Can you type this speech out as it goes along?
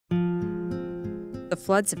The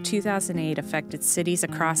floods of 2008 affected cities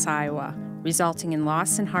across Iowa, resulting in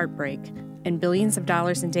loss and heartbreak and billions of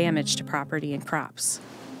dollars in damage to property and crops.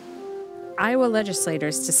 Iowa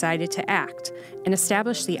legislators decided to act and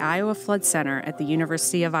establish the Iowa Flood Center at the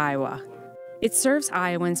University of Iowa. It serves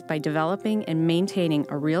Iowans by developing and maintaining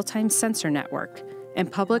a real-time sensor network and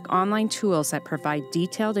public online tools that provide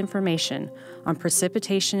detailed information on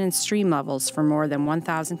precipitation and stream levels for more than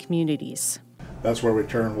 1,000 communities. That's where we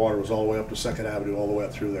turned. Water was all the way up to 2nd Avenue, all the way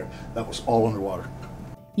up through there. That was all underwater.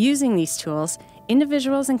 Using these tools,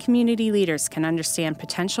 individuals and community leaders can understand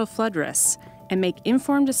potential flood risks and make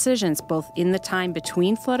informed decisions both in the time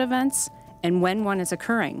between flood events and when one is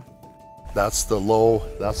occurring. That's the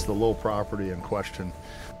low property in question.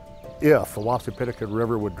 If the Wassapiticket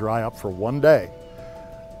River would dry up for one day,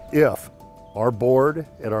 if our board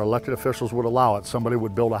and our elected officials would allow it, somebody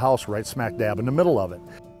would build a house right smack dab in the middle of it.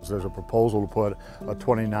 There's a proposal to put a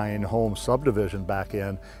 29-home subdivision back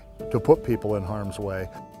in to put people in harm's way.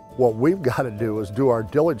 What we've got to do is do our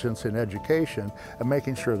diligence in education and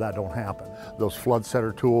making sure that don't happen. Those flood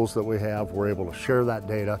center tools that we have, we're able to share that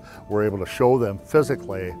data, we're able to show them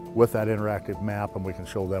physically with that interactive map, and we can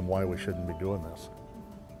show them why we shouldn't be doing this.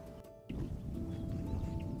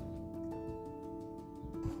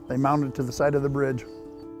 They mounted to the side of the bridge.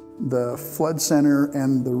 The flood center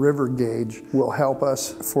and the river gauge will help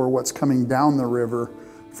us for what's coming down the river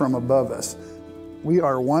from above us. We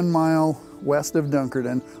are 1 mile west of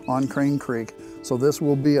Dunkerton on Crane Creek, so this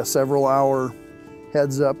will be a several-hour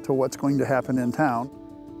heads up to what's going to happen in town.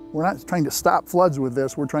 We're not trying to stop floods with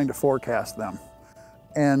this, we're trying to forecast them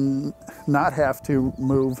and not have to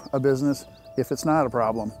move a business if it's not a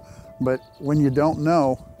problem. But when you don't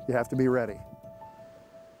know, you have to be ready.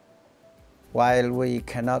 While we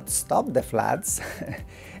cannot stop the floods,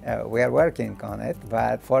 we are working on it,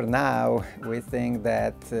 but for now we think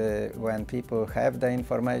that when people have the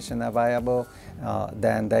information available,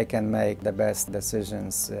 then they can make the best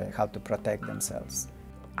decisions how to protect themselves.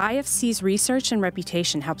 IFC's research and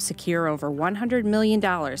reputation helped secure over $100 million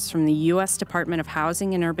from the U.S. Department of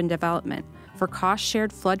Housing and Urban Development for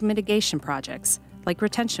cost-shared flood mitigation projects, like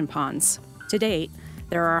retention ponds. To date,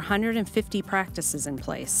 there are 150 practices in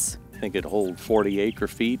place. I think it'll hold 40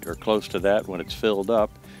 acre-feet or close to that when it's filled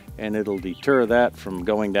up, and it'll deter that from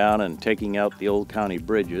going down and taking out the old county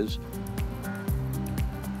bridges.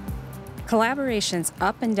 Collaborations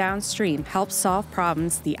up and downstream help solve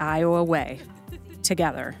problems the Iowa way,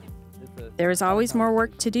 together. There is always more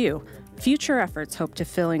work to do. Future efforts hope to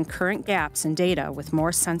fill in current gaps in data with more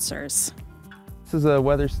sensors. This is a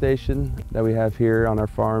weather station that we have here on our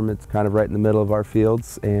farm. It's kind of right in the middle of our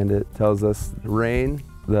fields, and it tells us the rain,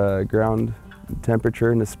 the ground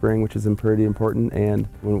temperature in the spring, which is pretty important, and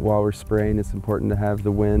while we're spraying, it's important to have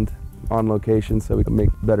the wind on location so we can make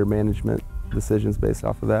better management decisions based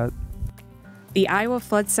off of that. The Iowa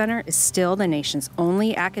Flood Center is still the nation's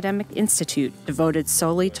only academic institute devoted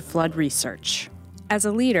solely to flood research. As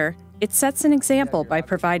a leader, it sets an example by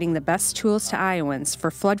providing the best tools to Iowans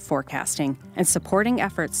for flood forecasting and supporting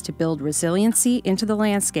efforts to build resiliency into the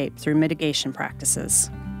landscape through mitigation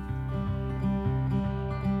practices.